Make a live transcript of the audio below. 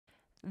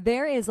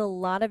There is a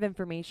lot of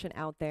information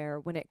out there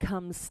when it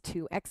comes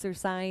to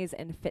exercise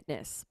and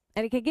fitness.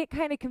 And it can get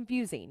kind of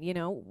confusing,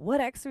 what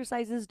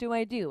exercises do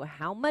I do?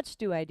 How much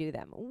do I do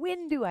them?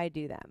 When do I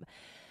do them?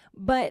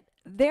 But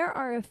there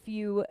are a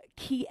few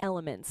key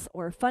elements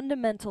or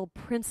fundamental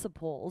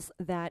principles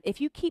that if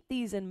you keep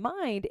these in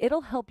mind,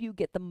 it'll help you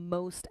get the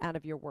most out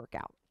of your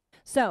workout.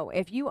 So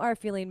if you are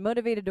feeling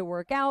motivated to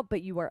work out,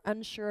 but you are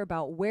unsure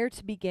about where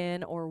to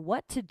begin or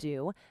what to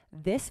do,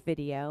 this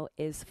video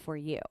is for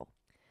you.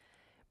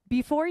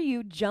 Before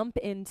you jump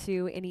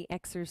into any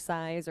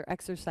exercise or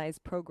exercise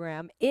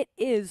program, it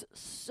is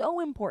so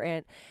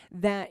important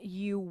that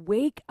you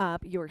wake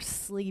up your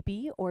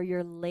sleepy or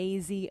your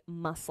lazy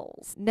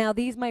muscles. Now,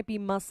 these might be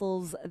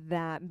muscles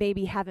that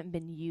maybe haven't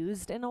been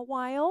used in a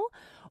while,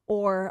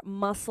 or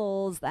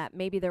muscles that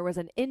maybe there was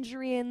an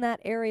injury in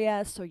that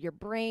area, so your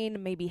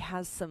brain maybe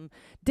has some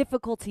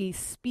difficulty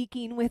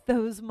speaking with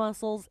those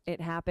muscles.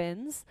 It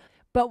happens.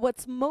 But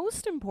what's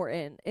most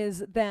important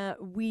is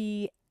that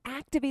we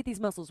activate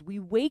these muscles. We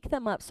wake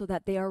them up so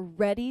that they are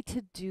ready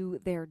to do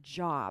their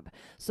job.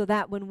 So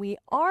that when we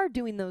are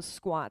doing those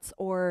squats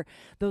or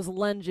those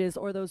lunges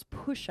or those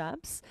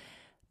push-ups,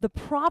 the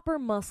proper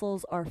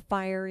muscles are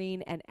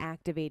firing and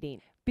activating.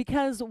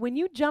 Because when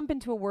you jump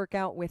into a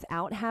workout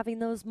without having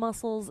those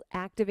muscles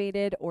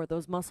activated or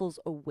those muscles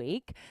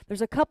awake,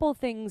 there's a couple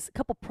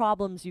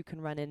problems you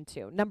can run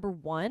into. Number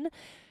one,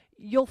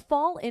 you'll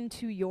fall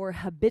into your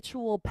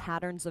habitual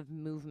patterns of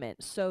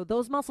movement. So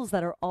those muscles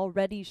that are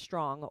already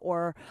strong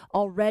or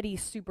already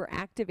super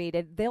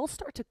activated, they'll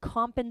start to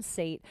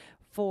compensate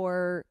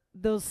for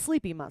those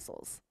sleepy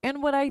muscles.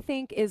 And what I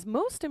think is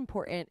most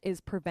important is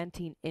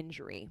preventing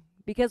injury.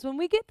 Because when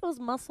we get those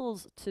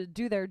muscles to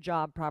do their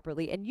job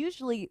properly, and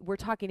usually we're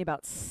talking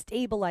about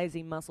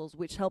stabilizing muscles,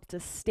 which help to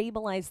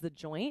stabilize the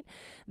joint,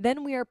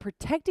 then we are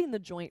protecting the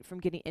joint from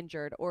getting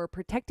injured or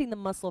protecting the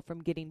muscle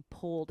from getting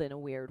pulled in a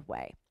weird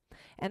way.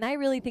 And I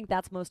really think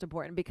that's most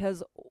important,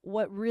 because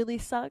what really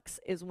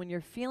sucks is when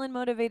you're feeling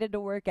motivated to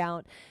work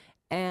out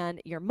and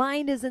your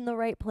mind is in the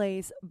right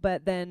place,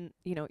 but then,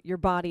 your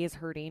body is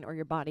hurting or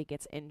your body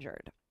gets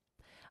injured.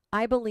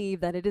 I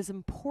believe that it is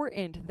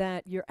important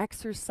that your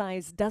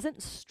exercise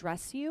doesn't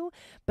stress you,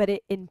 but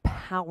it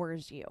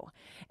empowers you.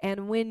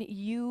 And when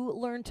you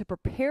learn to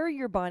prepare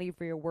your body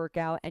for your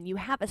workout and you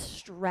have a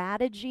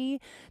strategy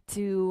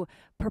to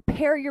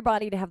prepare your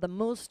body to have the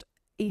most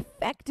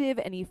effective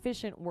and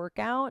efficient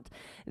workout,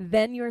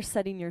 then you're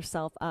setting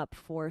yourself up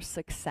for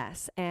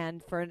success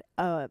and for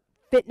a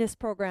fitness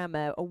program,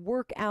 a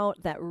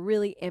workout that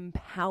really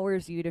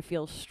empowers you to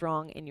feel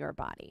strong in your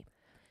body.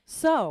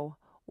 So,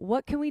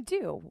 what can we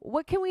do?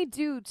 What can we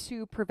do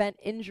to prevent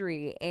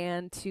injury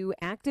and to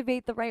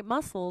activate the right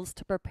muscles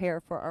to prepare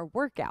for our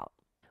workout?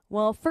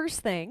 Well,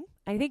 first thing,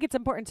 I think it's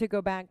important to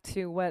go back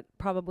to what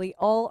probably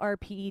all our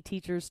PE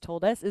teachers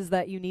told us, is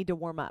that you need to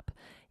warm up.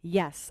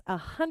 Yes,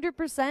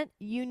 100%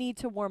 you need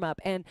to warm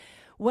up. And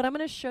what I'm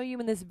going to show you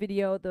in this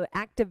video, the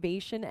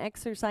activation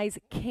exercise,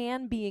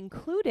 can be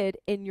included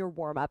in your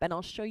warm up, and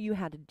I'll show you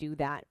how to do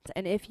that.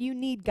 And if you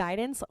need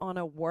guidance on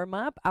a warm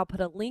up, I'll put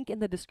a link in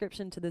the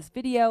description to this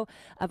video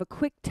of a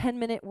quick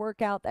 10-minute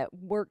workout that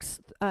works,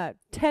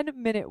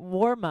 10-minute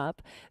warm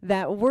up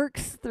that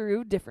works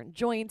through different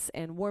joints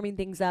and warming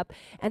things up.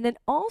 And then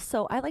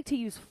also, I like to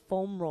use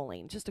foam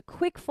rolling, just a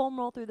quick foam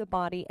roll through the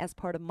body as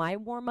part of my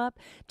warm up,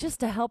 just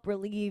to help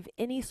relieve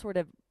any sort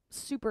of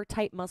super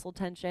tight muscle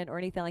tension or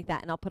anything like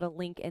that. And I'll put a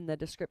link in the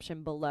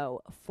description below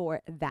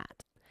for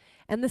that.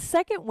 And the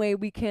second way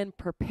we can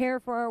prepare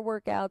for our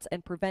workouts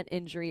and prevent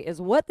injury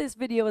is what this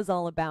video is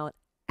all about: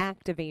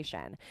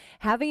 activation.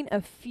 Having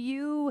a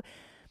few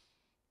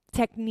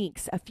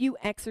techniques, a few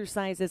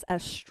exercises, a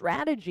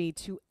strategy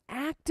to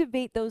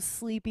activate those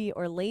sleepy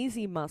or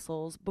lazy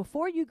muscles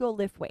before you go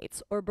lift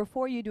weights or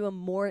before you do a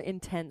more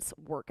intense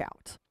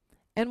workout.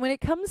 And when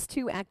it comes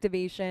to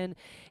activation,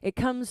 it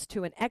comes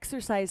to an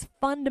exercise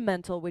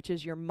fundamental, which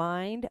is your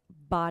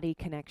mind-body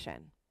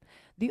connection.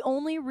 The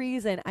only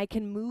reason I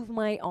can move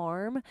my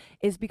arm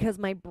is because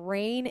my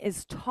brain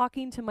is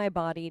talking to my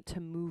body to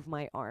move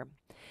my arm.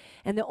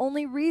 And the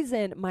only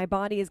reason my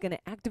body is going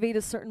to activate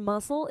a certain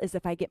muscle is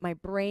if I get my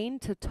brain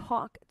to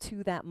talk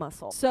to that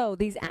muscle. So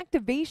these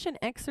activation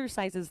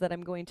exercises that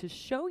I'm going to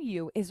show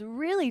you is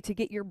really to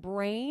get your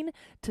brain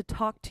to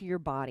talk to your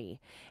body.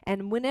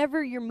 And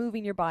whenever you're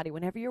moving your body,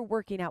 whenever you're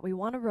working out, we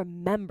want to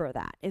remember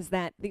that, is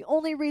that the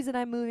only reason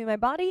I'm moving my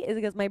body is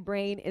because my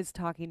brain is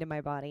talking to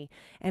my body.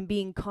 And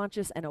being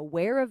conscious and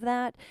aware of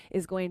that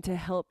is going to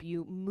help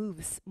you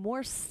move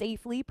more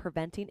safely,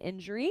 preventing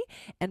injury,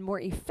 and more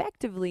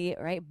effectively,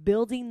 right,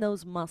 building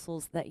those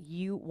muscles that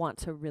you want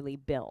to really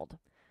build.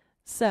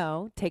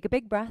 So take a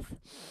big breath,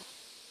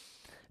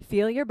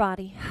 feel your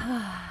body,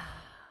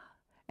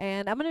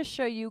 and I'm going to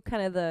show you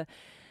kind of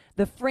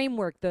the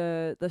framework,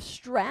 the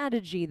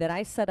strategy that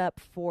I set up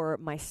for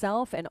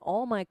myself and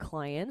all my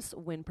clients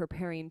when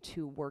preparing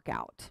to work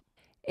out.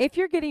 If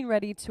you're getting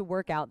ready to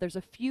work out, there's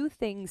a few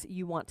things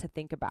you want to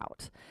think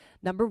about.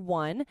 Number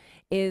one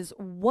is,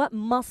 what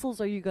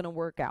muscles are you going to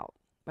work out?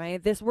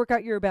 right? This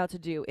workout you're about to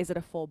do, is it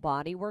a full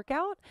body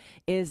workout?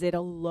 Is it a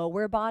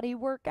lower body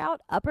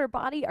workout? Upper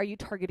body? Are you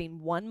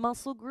targeting one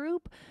muscle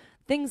group?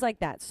 Things like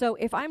that. So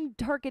if I'm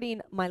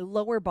targeting my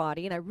lower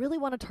body and I really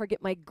want to target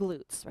my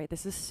glutes, right?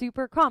 This is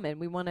super common.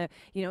 We want to,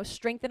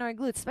 strengthen our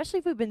glutes, especially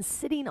if we've been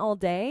sitting all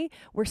day.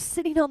 We're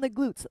sitting on the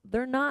glutes.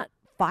 They're not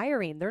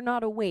firing. They're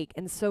not awake.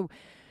 And so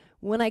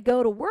when I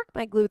go to work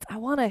my glutes, I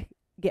want to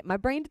get my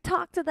brain to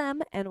talk to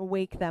them and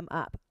wake them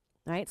up.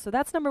 Right? So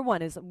that's number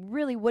one, is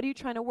really, what are you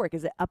trying to work?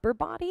 Is it upper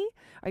body?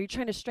 Are you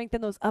trying to strengthen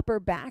those upper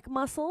back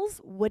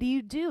muscles? What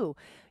do?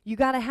 You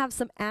got to have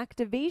some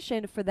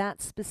activation for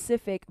that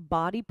specific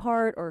body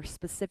part or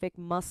specific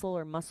muscle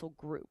or muscle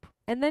group.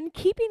 And then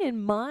keeping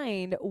in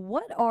mind,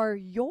 what are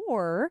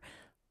your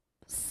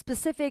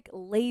specific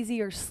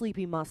lazy or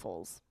sleepy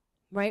muscles?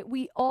 Right?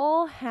 We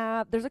all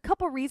have, there's a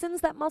couple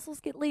reasons that muscles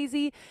get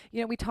lazy.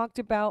 We talked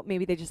about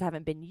maybe they just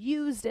haven't been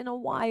used in a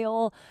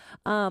while.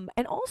 And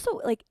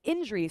also like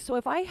injury. So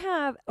if I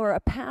have, or a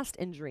past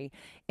injury,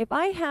 if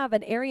I have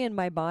an area in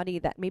my body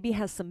that maybe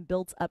has some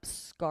built up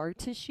scar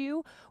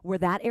tissue where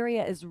that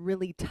area is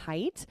really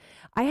tight,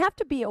 I have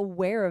to be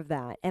aware of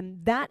that.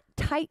 And that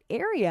tight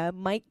area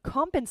might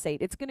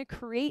compensate. It's going to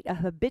create a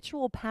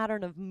habitual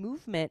pattern of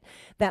movement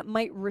that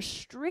might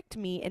restrict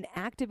me in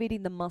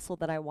activating the muscle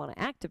that I want to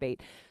activate.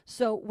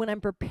 So when I'm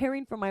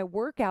preparing for my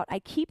workout, I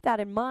keep that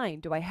in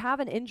mind. Do I have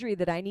an injury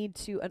that I need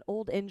to, an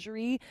old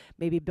injury,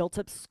 maybe built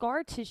up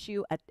scar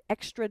tissue, an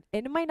extra,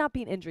 and it might not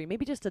be an injury,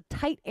 maybe just a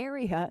tight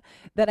area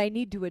that I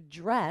need to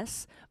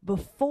address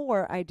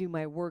before I do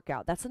my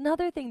workout. That's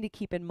another thing to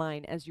keep in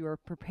mind as you are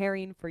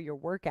preparing for your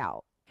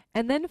workout.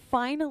 And then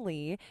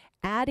finally,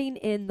 adding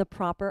in the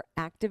proper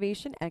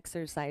activation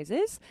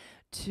exercises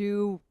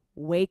to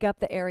wake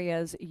up the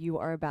areas you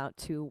are about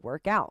to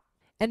work out.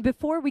 And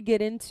before we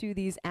get into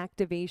these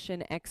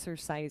activation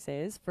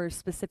exercises for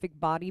specific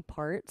body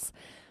parts,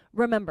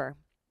 remember,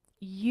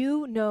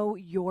 you know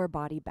your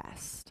body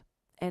best.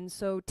 And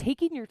so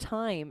taking your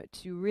time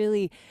to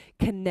really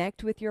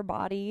connect with your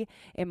body,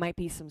 it might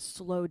be some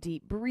slow,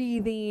 deep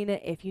breathing.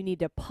 If you need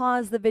to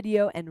pause the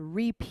video and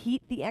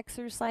repeat the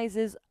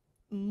exercises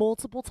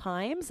multiple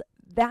times,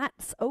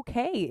 that's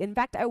okay. In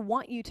fact, I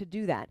want you to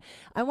do that.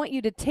 I want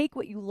you to take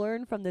what you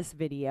learn from this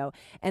video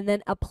and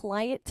then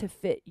apply it to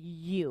fit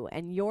you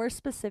and your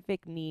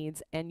specific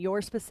needs and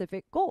your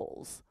specific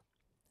goals.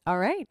 All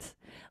right,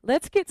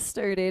 let's get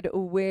started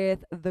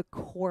with the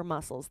core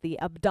muscles, the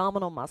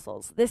abdominal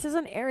muscles. This is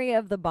an area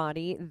of the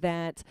body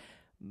that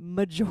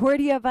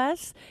majority of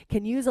us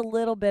can use a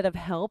little bit of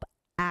help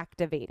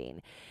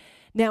activating.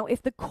 Now,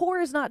 if the core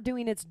is not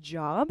doing its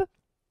job,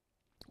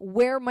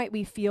 where might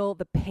we feel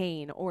the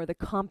pain or the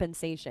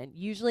compensation?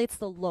 Usually it's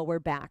the lower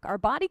back. Our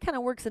body kind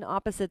of works in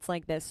opposites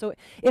like this. So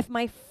if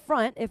my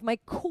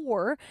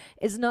core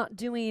is not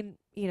doing,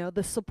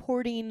 the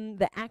supporting,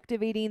 the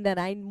activating that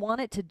I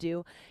want it to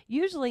do,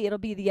 usually it'll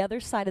be the other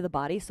side of the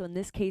body. So in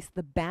this case,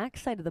 the back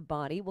side of the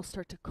body will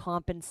start to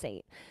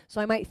compensate. So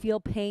I might feel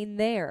pain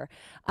there.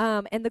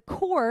 And the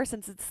core,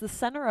 since it's the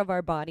center of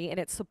our body and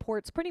it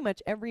supports pretty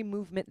much every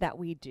movement that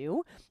we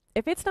do,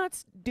 if it's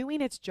not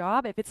doing its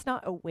job, if it's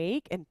not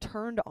awake and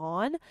turned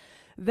on,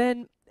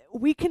 then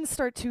we can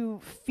start to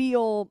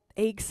feel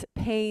aches,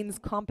 pains,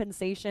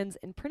 compensations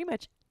in pretty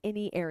much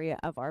any area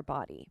of our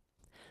body.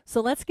 So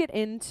let's get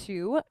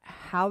into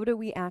how do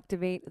we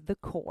activate the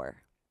core.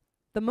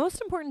 The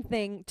most important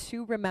thing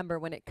to remember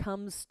when it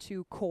comes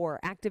to core,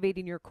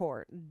 activating your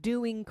core,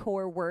 doing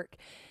core work,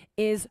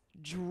 is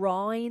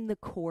drawing the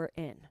core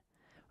in.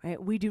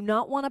 Right? We do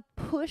not want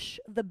to push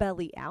the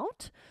belly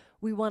out.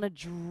 We want to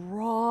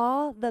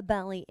draw the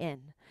belly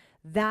in.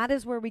 That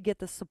is where we get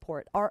the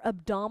support. Our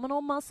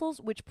abdominal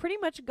muscles, which pretty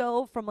much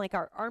go from like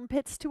our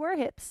armpits to our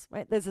hips,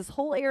 right? There's this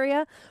whole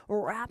area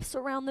wraps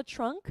around the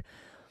trunk.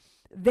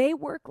 They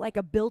work like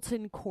a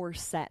built-in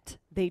corset.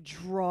 They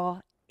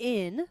draw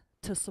in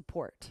to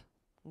support,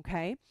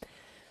 okay?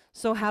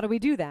 So how do we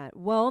do that?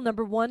 Well,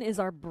 number one is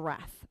our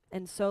breath.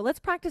 And so let's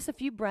practice a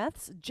few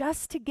breaths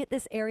just to get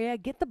this area,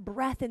 get the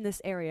breath in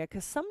this area,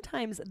 because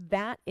sometimes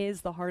that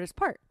is the hardest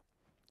part.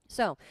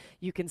 So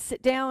you can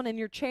sit down in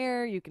your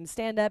chair, you can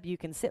stand up, you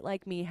can sit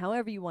like me,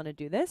 however you want to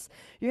do this.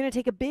 You're going to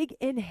take a big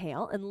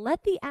inhale and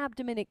let the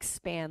abdomen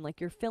expand like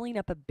you're filling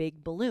up a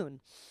big balloon.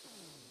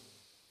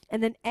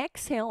 And then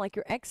exhale like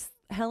you're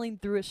exhaling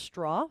through a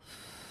straw,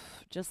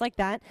 just like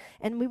that.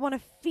 And we want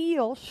to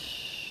feel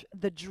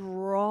the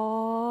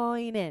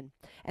drawing in.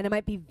 And it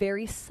might be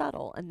very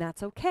subtle, and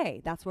that's okay.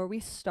 That's where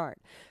we start.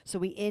 So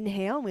we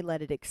inhale and we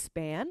let it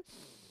expand.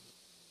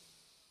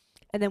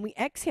 And then we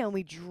exhale and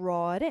we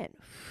draw it in.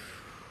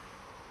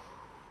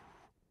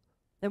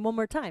 Then one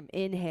more time.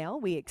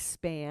 Inhale, we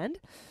expand.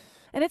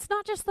 And it's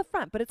not just the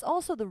front, but it's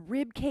also the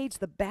rib cage,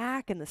 the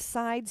back, and the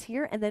sides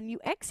here. And then you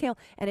exhale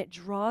and it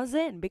draws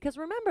in. Because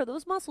remember,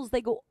 those muscles, they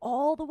go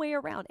all the way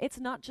around. It's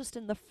not just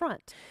in the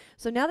front.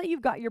 So now that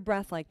you've got your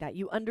breath like that,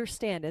 you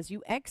understand as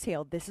you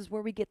exhale, this is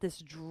where we get this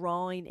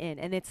drawing in.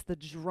 And it's the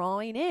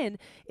drawing in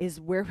is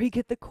where we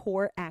get the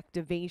core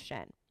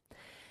activation.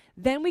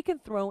 Then we can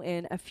throw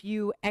in a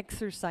few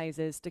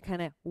exercises to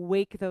kind of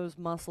wake those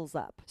muscles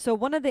up. So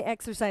one of the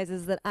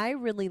exercises that I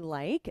really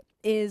like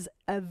is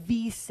a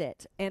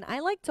V-sit. And I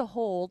like to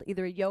hold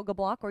either a yoga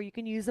block or you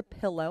can use a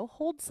pillow,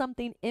 hold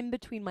something in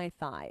between my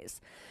thighs.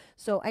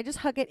 So I just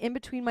hug it in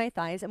between my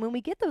thighs. And when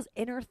we get those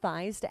inner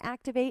thighs to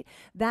activate,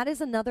 that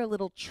is another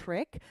little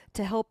trick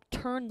to help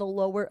turn the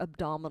lower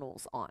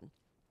abdominals on.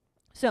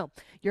 So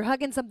you're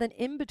hugging something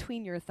in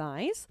between your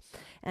thighs,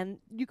 and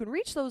you can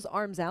reach those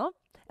arms out,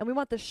 and we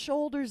want the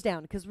shoulders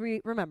down because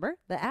remember,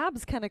 the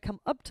abs kind of come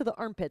up to the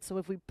armpits. So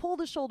if we pull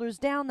the shoulders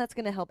down, that's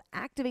going to help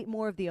activate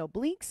more of the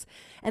obliques,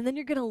 and then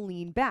you're going to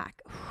lean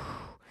back.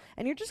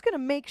 And you're just going to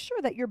make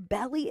sure that your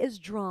belly is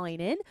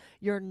drawing in.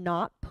 You're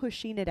not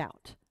pushing it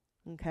out.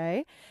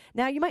 Okay?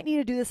 Now you might need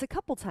to do this a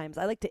couple times.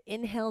 I like to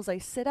inhale as I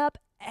sit up,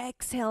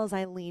 exhale as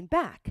I lean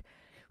back.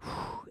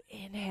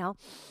 Inhale.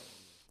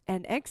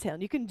 And exhale.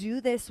 And you can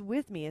do this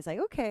with me. It's like,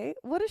 okay,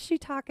 what is she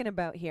talking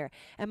about here?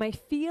 Am I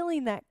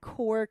feeling that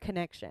core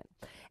connection?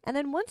 And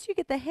then once you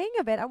get the hang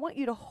of it, I want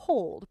you to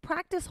hold.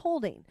 Practice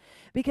holding.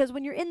 Because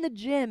when you're in the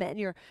gym and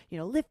you're,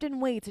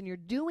 lifting weights and you're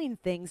doing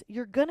things,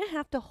 you're going to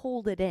have to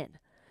hold it in.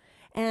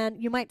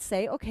 And you might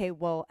say, okay,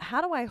 well,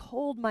 how do I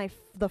hold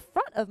the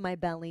front of my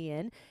belly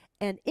in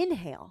and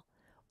inhale?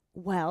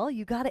 Well,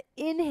 you got to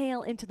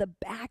inhale into the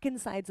back and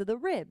sides of the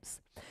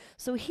ribs.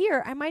 So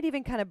here, I might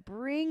even kind of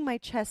bring my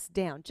chest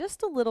down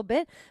just a little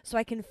bit so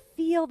I can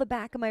feel the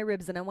back of my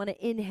ribs, and I want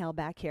to inhale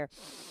back here.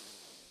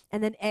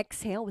 And then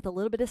exhale with a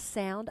little bit of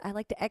sound. I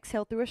like to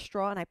exhale through a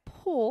straw, and I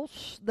pull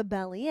the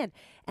belly in.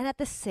 And at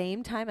the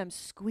same time, I'm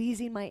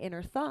squeezing my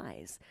inner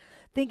thighs.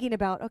 Thinking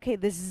about, okay,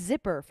 this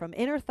zipper from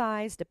inner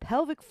thighs to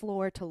pelvic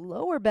floor to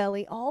lower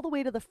belly all the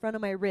way to the front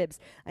of my ribs.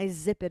 I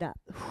zip it up.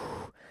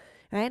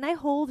 Right, and I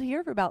hold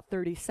here for about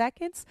 30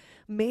 seconds,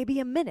 maybe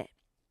a minute.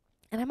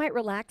 And I might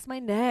relax my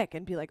neck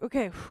and be like,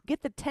 okay,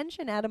 get the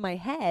tension out of my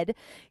head,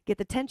 get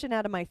the tension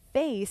out of my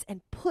face,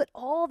 and put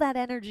all that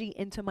energy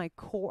into my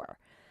core.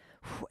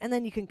 And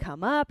then you can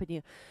come up and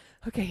you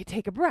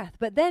take a breath.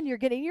 But then you're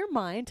getting your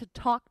mind to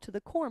talk to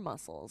the core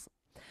muscles.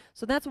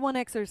 So that's one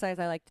exercise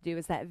I like to do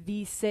is that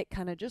V-sit,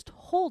 kind of just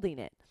holding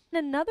it.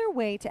 Another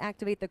way to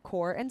activate the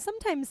core, and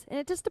sometimes, and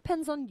it just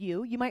depends on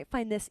you might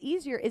find this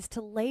easier, is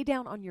to lay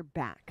down on your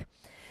back.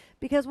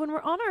 Because when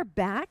we're on our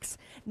backs,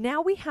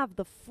 now we have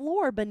the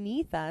floor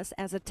beneath us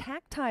as a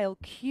tactile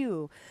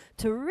cue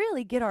to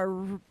really get our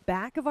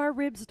back of our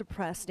ribs to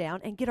press down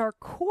and get our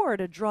core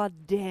to draw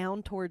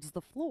down towards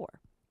the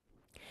floor.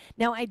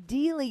 Now,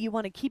 ideally, you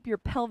want to keep your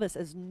pelvis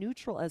as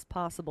neutral as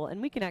possible,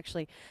 and we can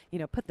actually,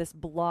 put this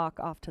block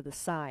off to the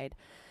side.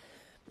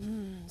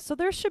 So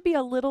there should be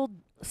a little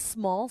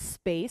small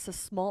space, a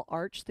small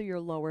arch through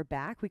your lower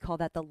back. We call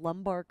that the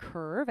lumbar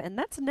curve, and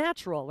that's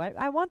natural, right?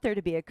 I want there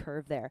to be a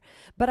curve there,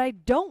 but I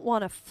don't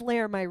want to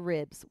flare my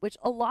ribs, which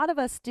a lot of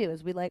us do,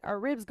 is our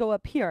ribs go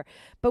up here,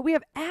 but we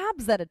have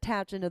abs that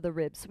attach into the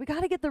ribs, so we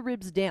got to get the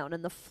ribs down,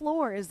 and the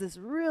floor is this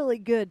really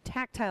good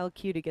tactile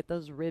cue to get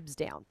those ribs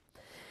down.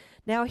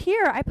 Now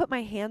here, I put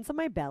my hands on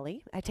my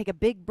belly. I take a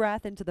big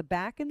breath into the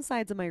back and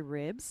sides of my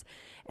ribs.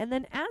 And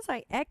then as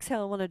I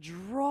exhale, I want to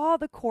draw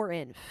the core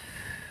in.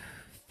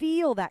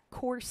 Feel that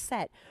core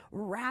set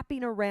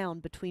wrapping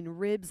around between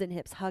ribs and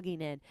hips,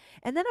 hugging in.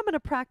 And then I'm going to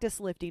practice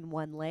lifting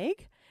one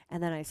leg,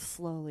 and then I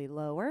slowly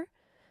lower.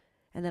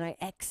 And then I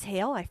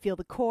exhale, I feel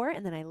the core,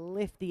 and then I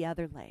lift the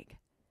other leg.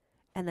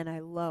 And then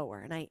I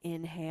lower, and I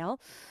inhale,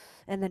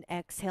 and then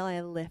exhale,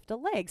 I lift a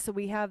leg. So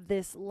we have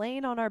this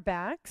laying on our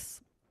backs,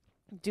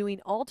 doing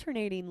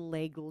alternating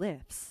leg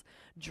lifts,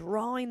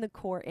 drawing the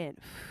core in.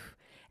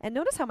 And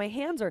notice how my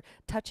hands are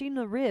touching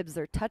the ribs,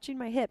 they're touching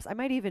my hips. I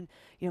might even,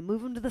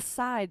 move them to the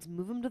sides,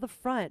 move them to the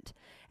front.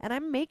 And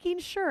I'm making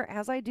sure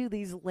as I do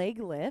these leg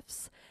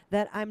lifts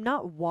that I'm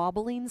not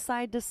wobbling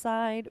side to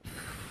side.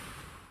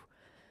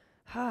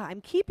 I'm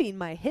keeping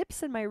my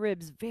hips and my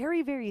ribs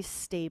very, very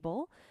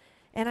stable.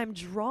 And I'm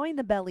drawing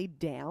the belly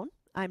down.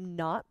 I'm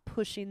not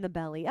pushing the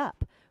belly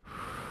up.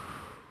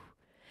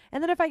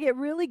 And then if I get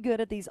really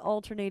good at these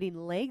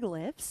alternating leg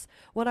lifts,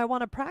 what I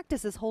want to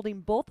practice is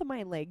holding both of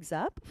my legs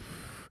up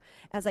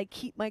as I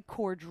keep my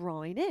core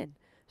drawing in.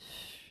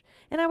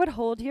 And I would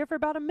hold here for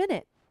about a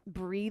minute,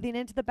 breathing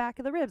into the back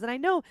of the ribs. And I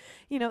know,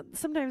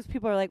 sometimes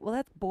people are like, well,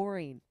 that's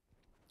boring.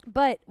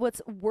 But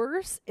what's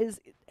worse is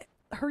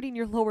hurting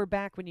your lower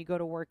back when you go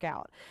to work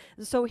out.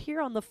 So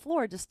here on the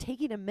floor, just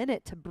taking a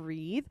minute to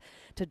breathe,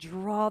 to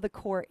draw the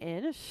core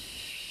in,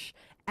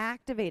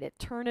 activate it,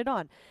 turn it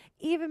on.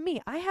 Even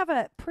me, I have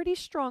a pretty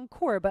strong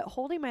core, but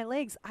holding my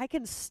legs, I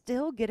can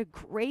still get a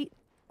great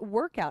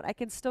workout. I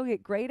can still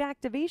get great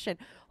activation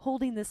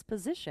holding this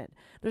position.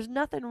 There's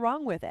nothing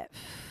wrong with it.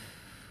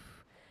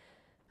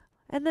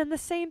 And then the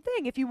same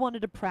thing, if you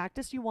wanted to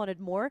practice, you wanted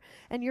more,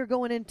 and you're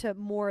going into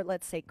more,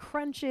 let's say,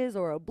 crunches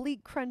or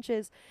oblique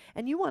crunches,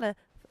 and you want to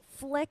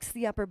flex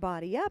the upper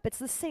body up. It's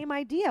the same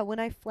idea. When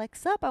I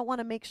flex up, I want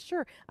to make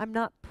sure I'm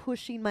not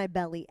pushing my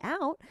belly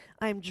out.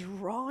 I'm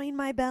drawing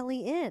my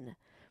belly in.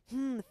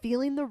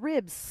 Feeling the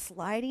ribs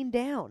sliding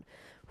down.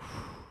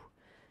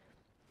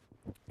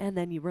 And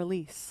then you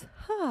release.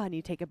 And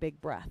you take a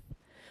big breath.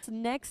 So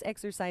next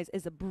exercise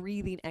is a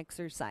breathing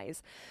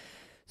exercise.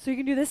 So you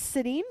can do this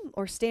sitting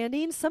or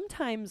standing.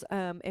 Sometimes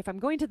if I'm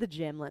going to the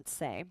gym, let's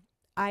say,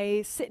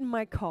 I sit in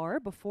my car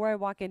before I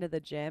walk into the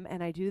gym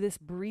and I do this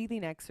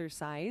breathing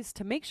exercise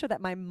to make sure that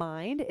my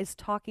mind is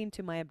talking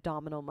to my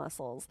abdominal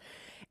muscles.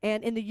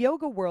 And in the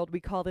yoga world,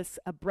 we call this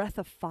a breath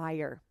of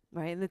fire,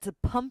 right? And it's a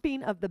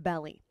pumping of the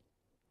belly.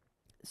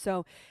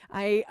 So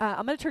I'm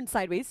going to turn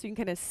sideways so you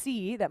can kind of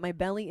see that my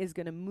belly is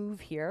going to move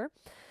here.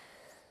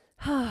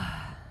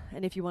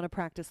 And if you want to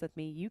practice with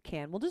me, you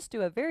can. We'll just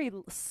do a very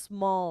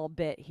small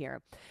bit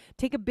here.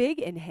 Take a big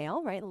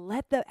inhale, right?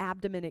 Let the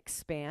abdomen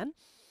expand.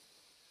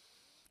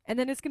 And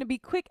then it's going to be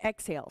quick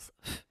exhales.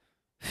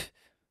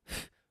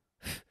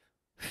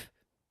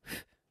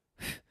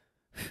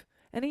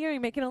 And here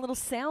you're making a little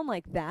sound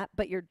like that,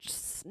 but you're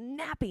just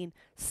snapping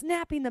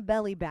the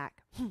belly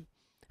back.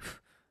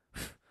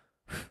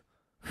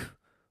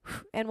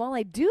 And while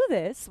I do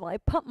this, while I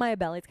pump my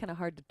belly, it's kind of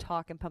hard to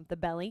talk and pump the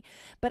belly,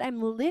 but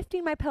I'm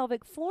lifting my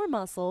pelvic floor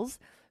muscles,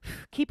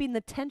 keeping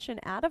the tension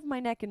out of my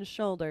neck and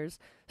shoulders.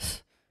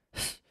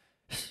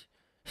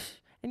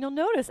 And you'll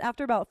notice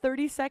after about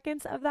 30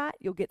 seconds of that,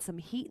 you'll get some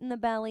heat in the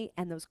belly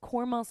and those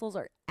core muscles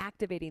are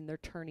activating, they're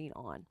turning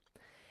on.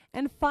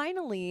 And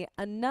finally,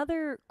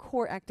 another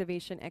core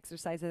activation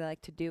exercise that I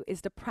like to do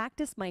is to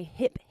practice my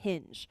hip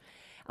hinge.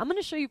 I'm going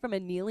to show you from a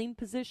kneeling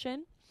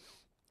position.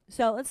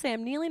 So let's say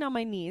I'm kneeling on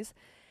my knees.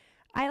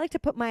 I like to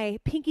put my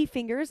pinky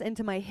fingers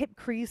into my hip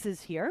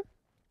creases here.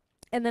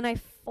 And then I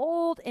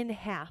fold in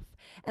half.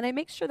 And I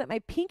make sure that my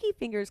pinky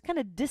fingers kind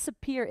of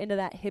disappear into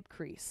that hip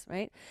crease,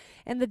 right?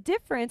 And the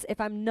difference, if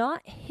I'm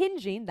not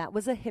hinging, that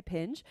was a hip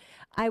hinge,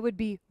 I would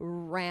be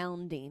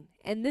rounding.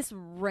 And this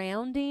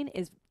rounding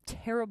is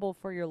terrible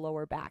for your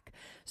lower back.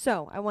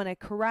 So I want to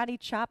karate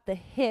chop the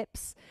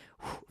hips,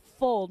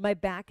 fold, my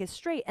back is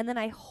straight, and then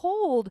I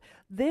hold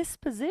this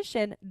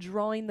position,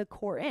 drawing the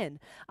core in.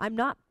 I'm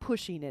not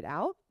pushing it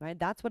out, right?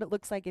 That's what it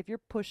looks like if you're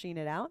pushing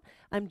it out.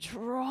 I'm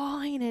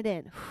drawing it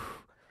in.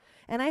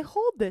 And I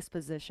hold this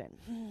position.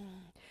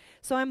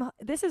 So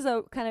this is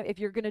a kind of, if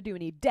you're going to do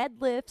any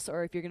deadlifts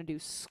or if you're going to do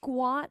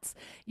squats,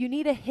 you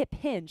need a hip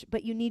hinge,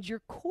 but you need your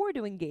core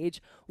to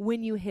engage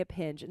when you hip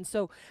hinge. And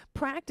so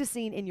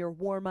practicing in your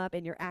warm up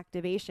and your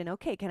activation,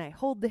 okay, can I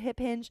hold the hip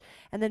hinge?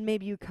 And then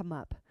maybe you come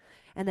up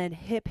and then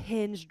hip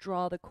hinge,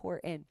 draw the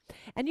core in.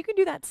 And you can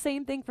do that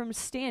same thing from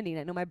standing.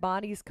 I know my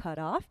body's cut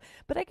off,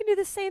 but I can do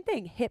the same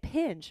thing. Hip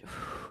hinge,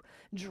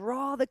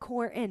 draw the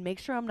core in, make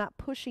sure I'm not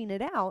pushing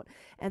it out,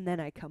 and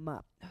then I come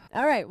up.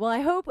 All right, well,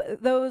 I hope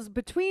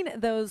between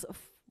those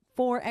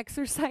 4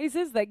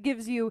 exercises, that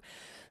gives you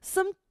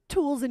some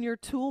tools in your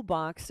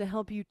toolbox to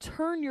help you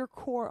turn your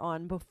core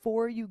on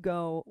before you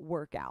go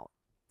work out.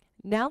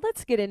 Now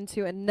let's get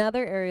into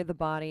another area of the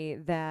body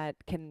that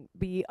can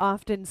be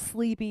often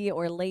sleepy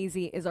or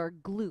lazy is our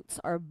glutes,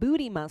 our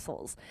booty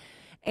muscles.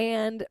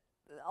 And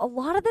a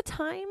lot of the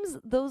times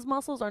those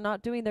muscles are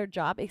not doing their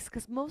job. It's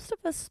because most of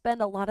us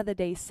spend a lot of the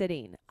day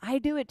sitting. I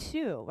do it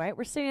too, right?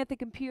 We're sitting at the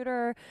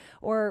computer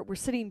or we're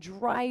sitting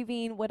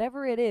driving,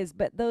 whatever it is.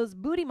 But those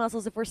booty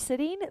muscles, if we're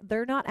sitting,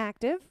 they're not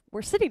active.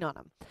 We're sitting on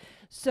them.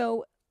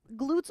 So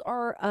glutes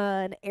are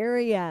an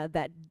area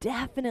that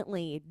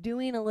definitely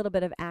doing a little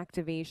bit of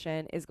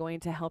activation is going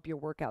to help your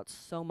workout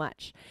so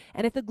much.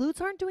 And if the glutes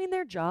aren't doing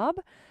their job,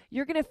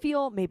 you're going to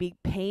feel maybe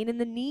pain in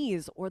the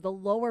knees or the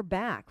lower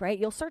back, right?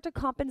 You'll start to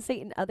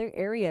compensate in other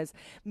areas.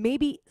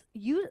 Maybe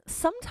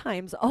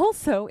sometimes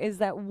also is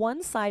that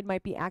one side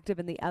might be active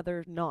and the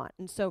other not.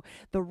 And so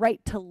the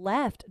right to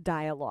left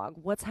dialogue,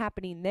 what's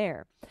happening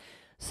there?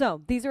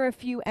 So these are a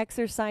few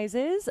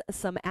exercises,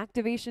 some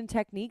activation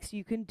techniques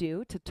you can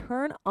do to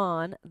turn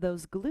on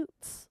those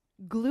glutes.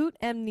 Glute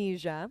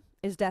amnesia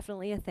is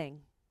definitely a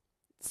thing,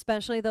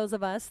 especially those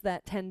of us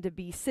that tend to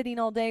be sitting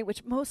all day,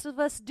 which most of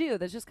us do.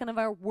 That's just kind of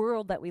our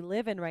world that we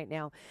live in right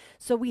now.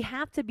 So we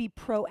have to be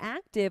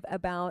proactive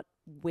about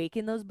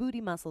waking those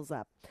booty muscles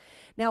up.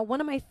 Now, one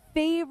of my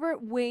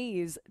favorite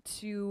ways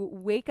to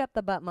wake up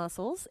the butt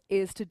muscles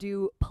is to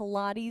do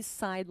Pilates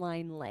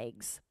sideline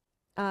legs.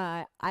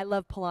 I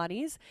love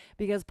Pilates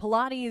because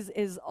Pilates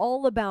is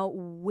all about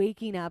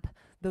waking up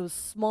those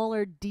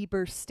smaller,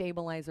 deeper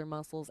stabilizer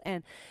muscles.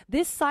 And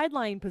this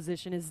sideline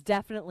position is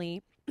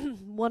definitely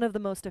one of the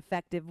most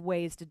effective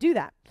ways to do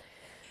that.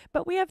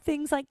 But we have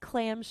things like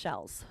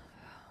clamshells,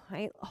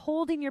 right?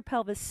 Holding your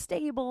pelvis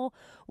stable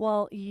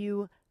while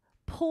you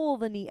pull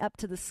the knee up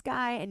to the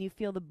sky and you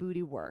feel the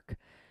booty work.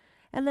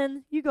 And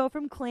then you go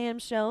from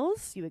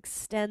clamshells, you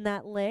extend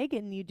that leg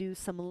and you do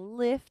some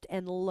lift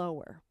and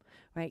lower.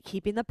 Right,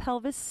 keeping the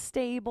pelvis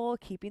stable,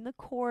 keeping the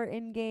core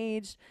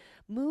engaged,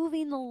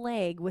 moving the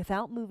leg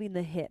without moving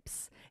the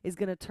hips is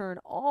going to turn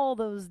all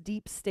those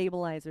deep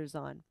stabilizers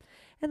on.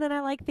 And then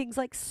I like things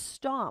like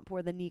stomp,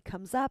 where the knee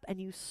comes up and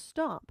you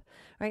stomp.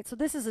 Right, so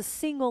this is a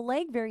single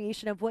leg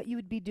variation of what you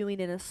would be doing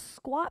in a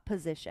squat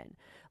position,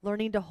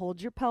 learning to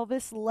hold your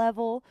pelvis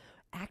level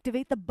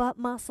activate the butt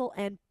muscle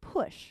and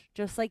push,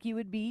 just like you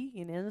would be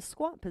in a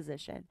squat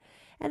position.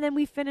 And then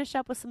we finish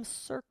up with some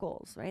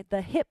circles, right?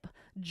 The hip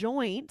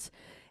joint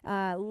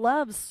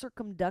loves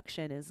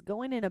circumduction, is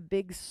going in a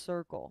big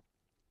circle.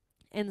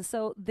 And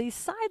so the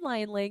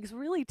sideline legs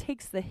really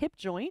takes the hip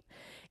joint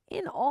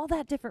in all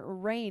that different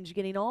range,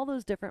 getting all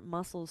those different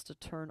muscles to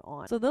turn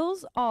on. So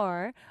those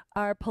are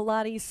our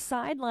Pilates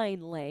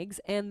sideline legs,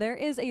 and there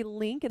is a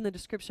link in the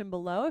description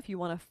below if you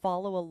want to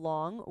follow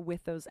along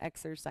with those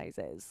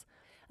exercises.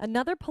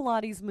 Another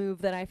Pilates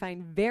move that I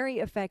find very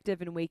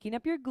effective in waking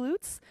up your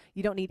glutes,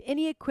 you don't need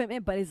any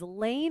equipment, but is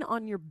laying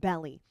on your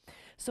belly.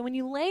 So when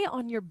you lay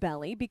on your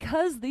belly,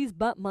 because these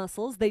butt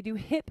muscles, they do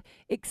hip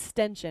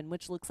extension,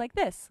 which looks like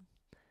this.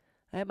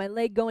 I have my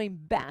leg going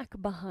back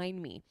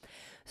behind me.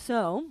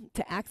 So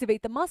to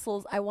activate the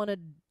muscles, I want to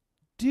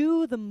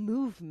do the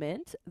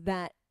movement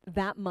that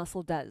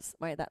muscle does,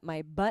 right? That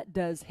my butt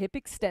does hip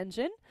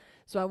extension.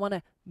 So I want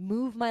to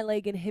move my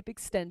leg in hip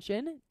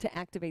extension to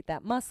activate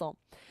that muscle.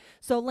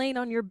 So laying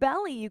on your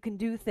belly, you can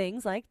do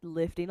things like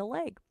lifting a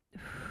leg.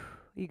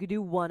 You could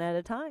do one at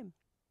a time.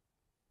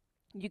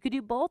 You could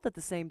do both at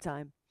the same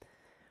time.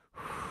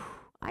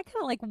 I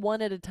kind of like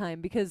one at a time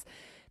because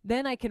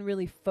then I can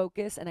really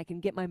focus and I can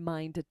get my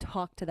mind to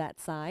talk to that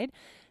side,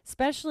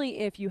 especially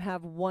if you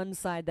have one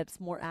side that's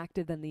more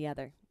active than the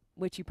other,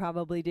 which you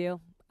probably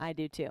do. I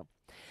do too.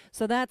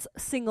 So that's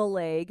single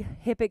leg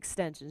hip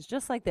extensions,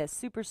 just like this,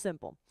 super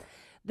simple.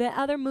 The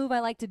other move I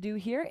like to do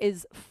here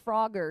is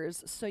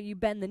froggers. So you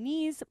bend the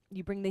knees,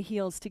 you bring the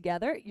heels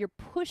together, you're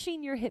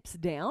pushing your hips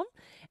down,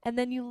 and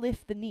then you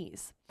lift the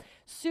knees.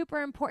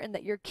 Super important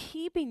that you're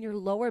keeping your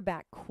lower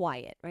back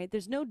quiet, right?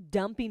 There's no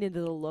dumping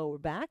into the lower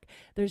back.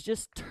 There's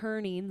just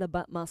turning the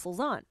butt muscles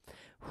on.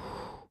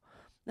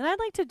 And I'd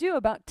like to do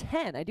about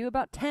 10. I do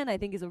about 10, I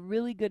think is a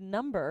really good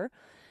number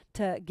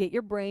to get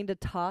your brain to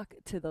talk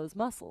to those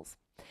muscles.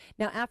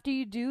 Now, after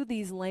you do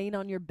these laying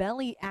on your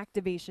belly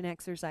activation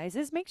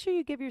exercises, make sure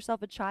you give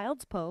yourself a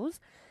child's pose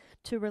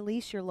to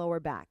release your lower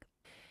back.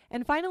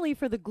 And finally,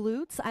 for the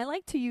glutes, I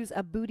like to use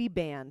a booty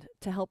band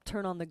to help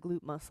turn on the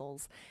glute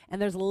muscles.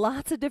 And there's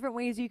lots of different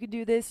ways you can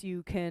do this.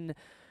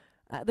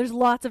 There's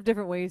lots of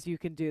different ways you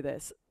can do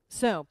this.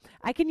 So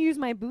I can use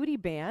my booty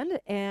band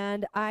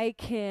and I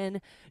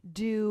can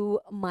do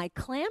my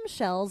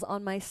clamshells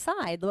on my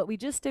side, what we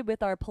just did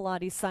with our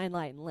Pilates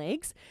sideline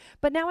legs.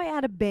 But now I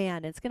add a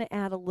band. It's going to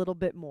add a little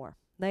bit more.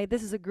 Now,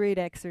 this is a great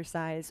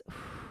exercise.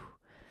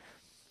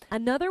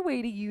 Another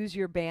way to use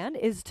your band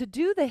is to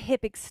do the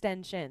hip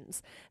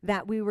extensions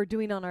that we were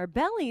doing on our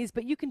bellies,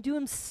 but you can do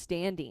them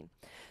standing.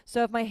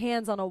 So if my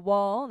hand's on a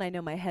wall, and I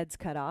know my head's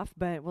cut off,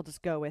 but we'll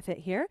just go with it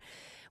here.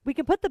 We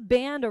can put the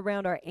band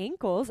around our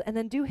ankles and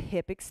then do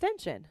hip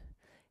extension.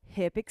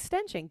 Hip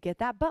extension. Get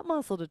that butt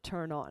muscle to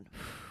turn on.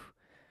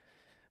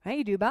 Right,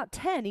 you do about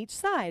 10 each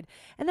side.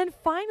 And then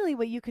finally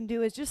what you can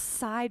do is just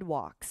side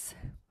walks.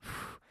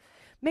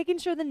 Making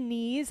sure the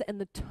knees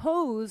and the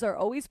toes are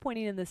always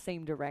pointing in the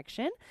same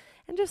direction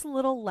and just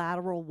little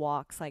lateral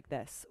walks like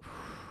this.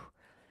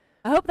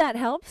 I hope that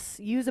helps.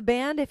 Use a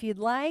band if you'd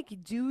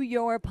like. Do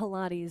your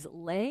Pilates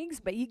legs,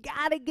 but you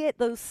gotta get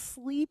those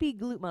sleepy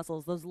glute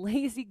muscles, those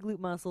lazy glute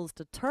muscles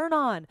to turn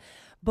on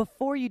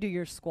before you do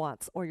your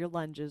squats or your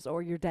lunges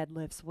or your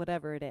deadlifts,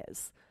 whatever it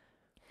is.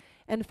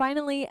 And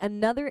finally,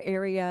 another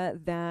area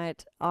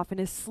that often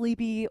is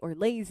sleepy or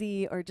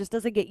lazy or just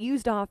doesn't get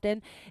used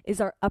often is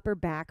our upper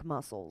back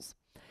muscles.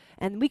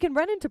 And we can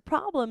run into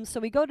problems,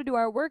 so we go to do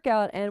our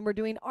workout and we're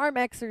doing arm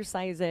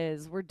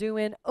exercises, we're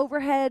doing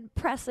overhead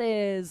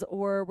presses,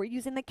 or we're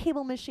using the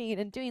cable machine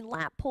and doing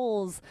lat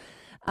pulls,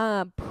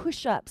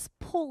 push-ups,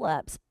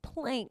 pull-ups,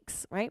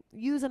 planks, right?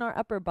 Using our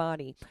upper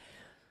body.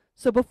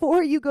 So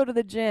before you go to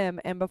the gym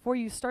and before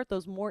you start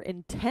those more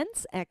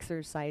intense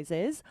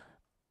exercises,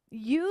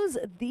 use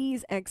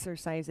these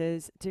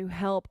exercises to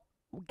help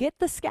get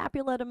the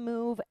scapula to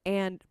move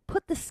and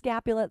put the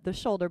scapula, the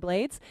shoulder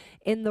blades,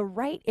 in the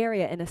right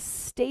area in a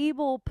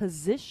stable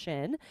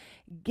position.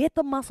 Get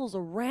the muscles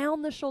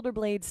around the shoulder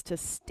blades to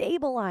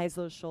stabilize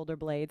those shoulder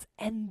blades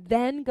and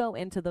then go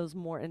into those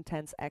more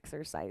intense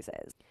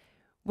exercises.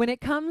 When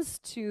it comes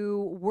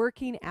to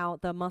working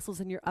out the muscles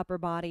in your upper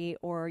body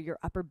or your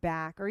upper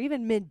back or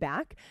even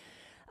mid-back,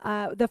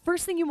 the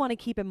first thing you want to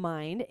keep in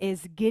mind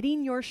is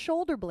getting your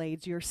shoulder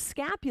blades, your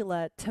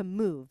scapula, to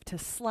move, to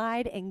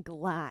slide and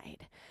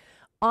glide.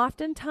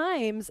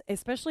 Oftentimes,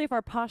 especially if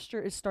our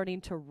posture is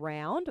starting to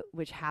round,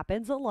 which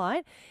happens a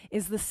lot,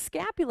 is the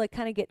scapula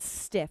kind of gets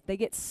stiff. They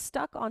get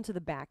stuck onto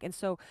the back. And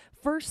so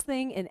first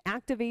thing in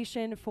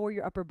activation for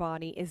your upper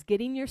body is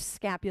getting your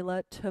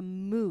scapula to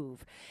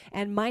move.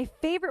 And my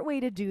favorite way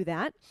to do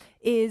that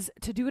is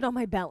to do it on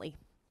my belly.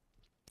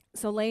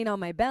 So laying on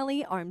my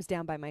belly, arms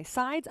down by my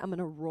sides, I'm going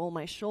to roll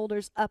my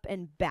shoulders up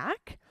and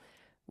back,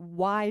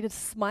 wide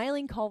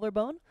smiling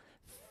collarbone,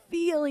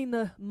 feeling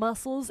the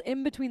muscles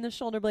in between the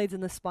shoulder blades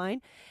and the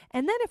spine.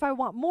 And then if I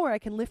want more, I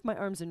can lift my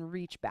arms and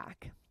reach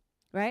back,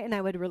 right? And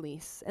I would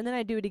release. And then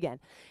I do it again.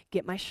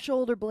 Get my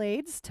shoulder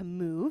blades to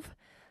move,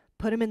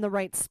 put them in the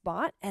right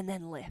spot, and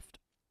then lift.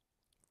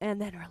 and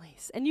then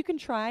release. And you can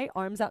try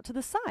arms out to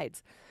the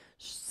sides,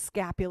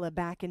 scapula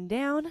back and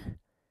down,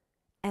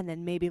 and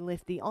then maybe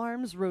lift the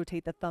arms,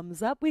 rotate the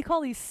thumbs up. We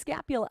call these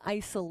scapula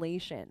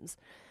isolations.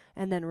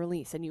 And then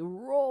release, and you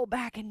roll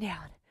back and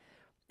down,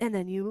 and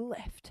then you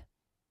lift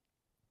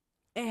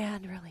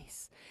and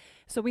release.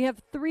 So we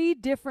have 3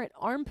 different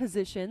arm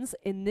positions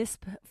in this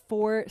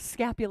for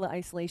scapula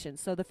isolation.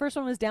 So the first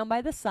one was down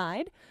by the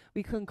side.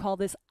 We can call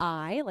this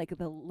I, like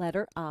the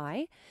letter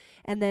I.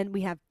 And then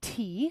we have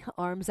T,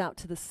 arms out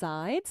to the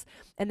sides.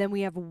 And then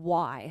we have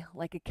Y,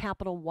 like a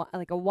capital Y,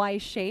 like a Y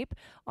shape,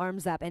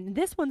 arms up. And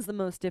this one's the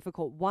most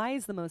difficult. Y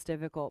is the most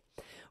difficult.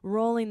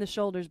 Rolling the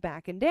shoulders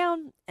back and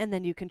down, and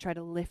then you can try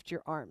to lift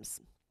your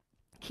arms,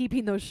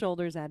 keeping those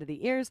shoulders out of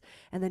the ears,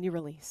 and then you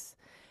release.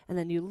 And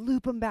then you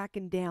loop them back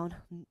and down.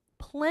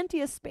 Plenty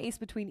of space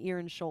between ear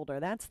and shoulder.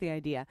 That's the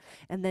idea.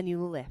 And then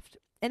you lift.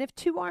 And if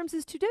 2 arms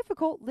is too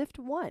difficult, lift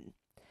 1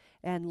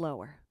 and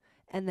lower,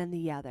 and then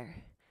the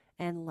other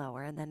and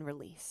lower, and then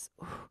release.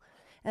 Ooh.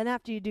 And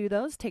after you do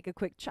those, take a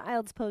quick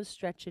child's pose,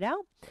 stretch it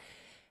out,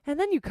 and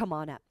then you come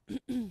on up.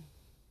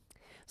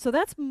 So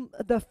that's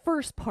the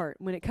first part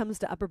when it comes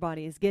to upper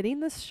body, is getting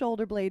the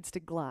shoulder blades to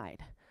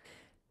glide.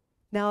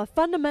 Now, a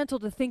fundamental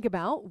to think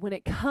about when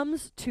it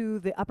comes to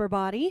the upper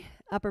body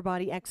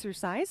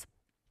exercise,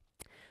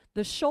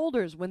 the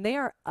shoulders, when they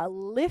are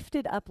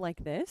lifted up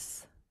like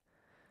this,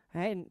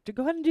 right, and to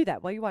go ahead and do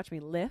that while you watch me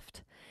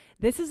lift,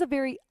 this is a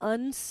very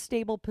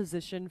unstable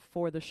position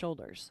for the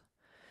shoulders.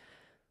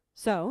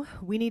 So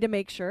we need to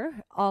make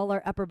sure all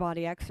our upper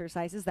body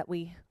exercises that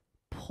we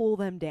pull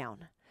them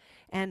down.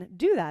 And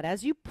do that.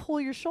 As you pull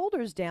your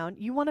shoulders down,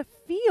 you want to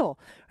feel,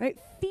 right?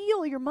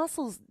 Feel your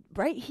muscles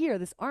right here,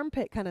 this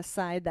armpit kind of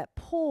side that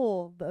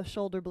pull the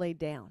shoulder blade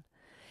down.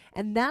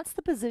 And that's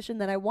the position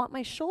that I want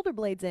my shoulder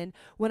blades in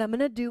when I'm going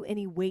to do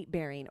any weight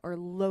bearing or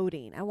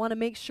loading. I want to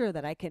make sure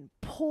that I can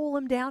pull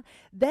them down.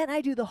 Then I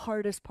do the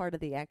hardest part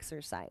of the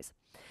exercise.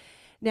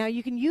 Now,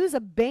 you can use a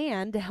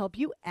band to help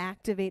you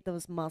activate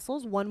those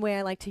muscles. One way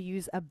I like to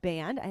use a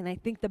band, and I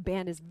think the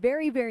band is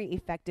very, very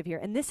effective here.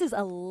 And this is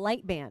a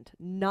light band,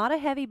 not a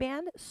heavy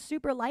band,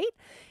 super light.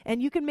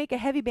 And you can make a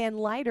heavy band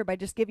lighter by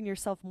just giving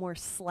yourself more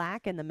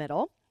slack in the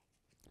middle.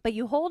 But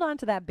you hold on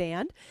to that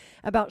band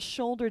about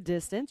shoulder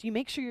distance. You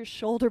make sure your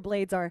shoulder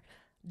blades are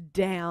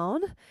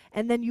down,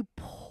 and then you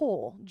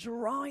pull,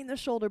 drawing the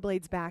shoulder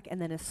blades back,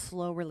 and then a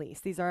slow release.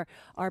 These are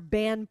our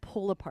band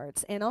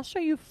pull-aparts. And I'll show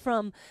you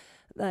from,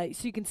 so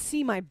you can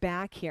see my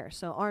back here.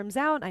 So arms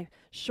out,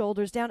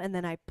 shoulders down, and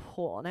then I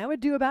pull. And I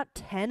would do about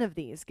 10 of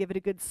these. Give it a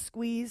good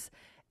squeeze,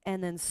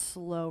 and then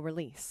slow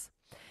release.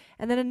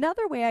 And then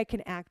another way I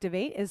can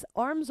activate is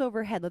arms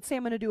overhead. Let's say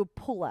I'm going to do a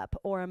pull-up,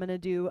 or I'm going to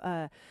do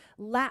a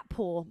lat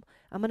pull.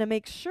 I'm going to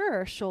make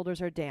sure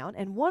shoulders are down,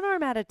 and one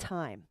arm at a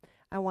time,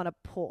 I want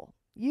to pull.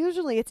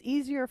 Usually it's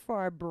easier for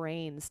our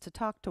brains to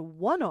talk to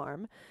one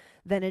arm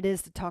than it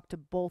is to talk to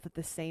both at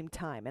the same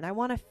time. And I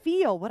want to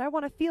feel, what I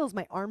want to feel is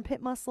my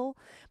armpit muscle,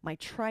 my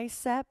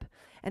tricep,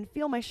 and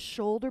feel my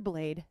shoulder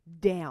blade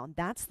down.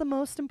 That's the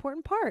most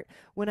important part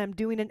when I'm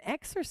doing an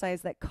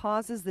exercise that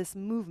causes this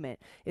movement,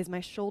 is my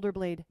shoulder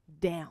blade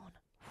down.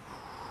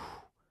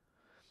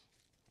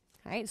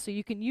 All right, so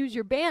you can use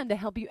your band to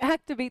help you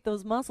activate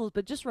those muscles,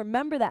 but just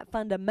remember that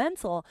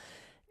fundamental,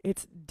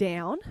 it's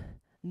down,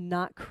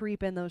 not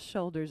creeping those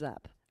shoulders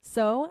up.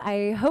 So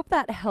I hope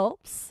that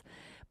helps.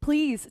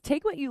 Please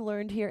take what you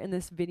learned here in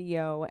this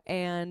video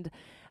and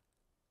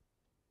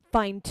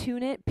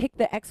fine-tune it. Pick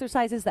the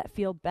exercises that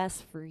feel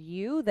best for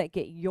you, that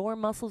get your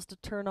muscles to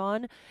turn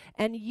on,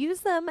 and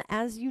use them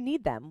as you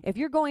need them. If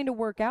you're going to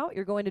work out,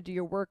 you're going to do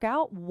your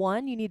workout,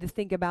 one, you need to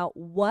think about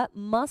what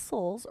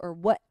muscles or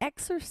what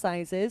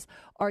exercises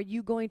are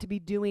you going to be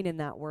doing in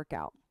that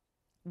workout.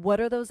 What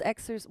are those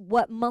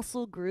what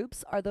muscle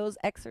groups are those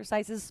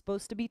exercises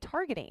supposed to be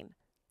targeting?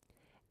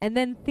 And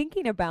then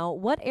thinking about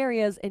what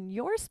areas in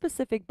your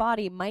specific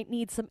body might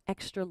need some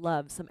extra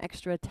love, some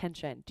extra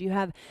attention. Do you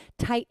have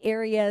tight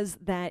areas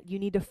that you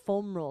need to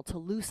foam roll to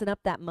loosen up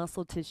that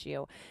muscle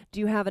tissue? Do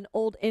you have an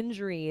old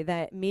injury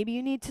that maybe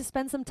you need to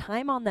spend some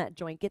time on that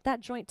joint, get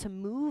that joint to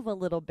move a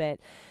little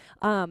bit?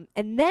 And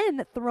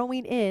then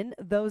throwing in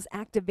those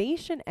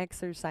activation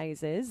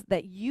exercises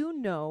that you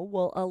know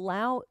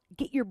will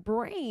get your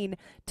brain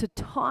to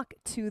talk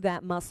to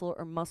that muscle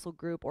or muscle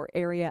group or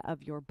area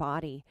of your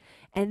body.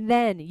 And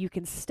then you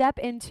can step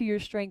into your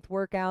strength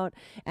workout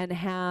and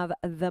have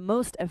the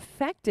most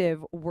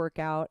effective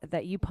workout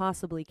that you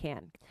possibly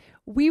can.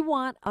 We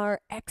want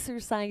our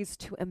exercise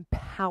to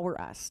empower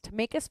us, to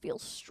make us feel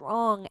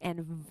strong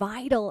and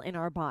vital in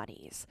our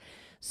bodies.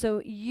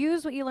 So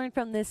use what you learned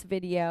from this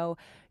video,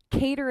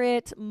 cater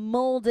it,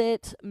 mold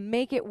it,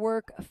 make it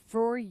work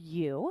for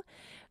you.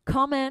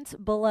 Comment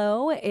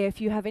below if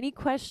you have any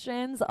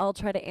questions. I'll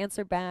try to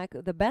answer back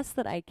the best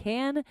that I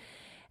can.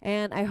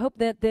 And I hope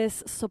that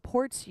this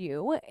supports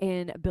you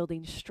in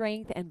building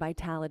strength and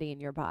vitality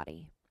in your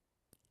body.